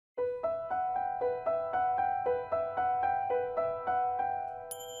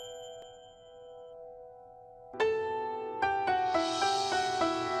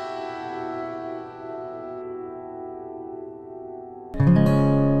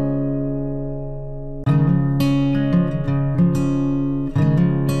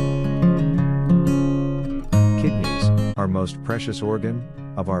most precious organ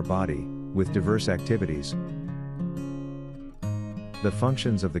of our body, with diverse activities. The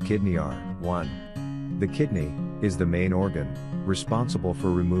functions of the kidney are: 1. The kidney is the main organ, responsible for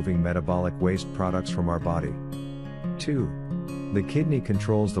removing metabolic waste products from our body. 2. The kidney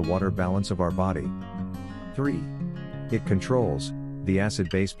controls the water balance of our body. 3. It controls the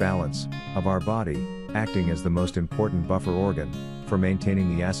acid-base balance of our body, acting as the most important buffer organ for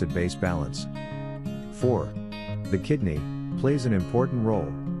maintaining the acid-base balance. 4. The kidney plays an important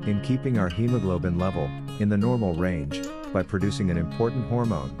role in keeping our hemoglobin level in the normal range by producing an important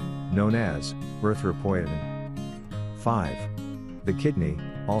hormone known as erythropoietin. 5. The kidney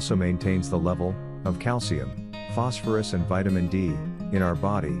also maintains the level of calcium, phosphorus and vitamin D in our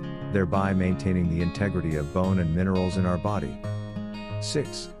body, thereby maintaining the integrity of bone and minerals in our body.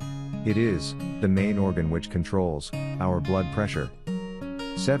 6. It is the main organ which controls our blood pressure.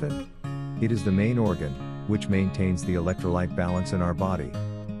 7. It is the main organ which maintains the electrolyte balance in our body.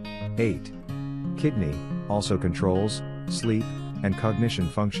 8. Kidney also controls sleep and cognition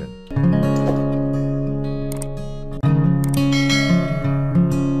function.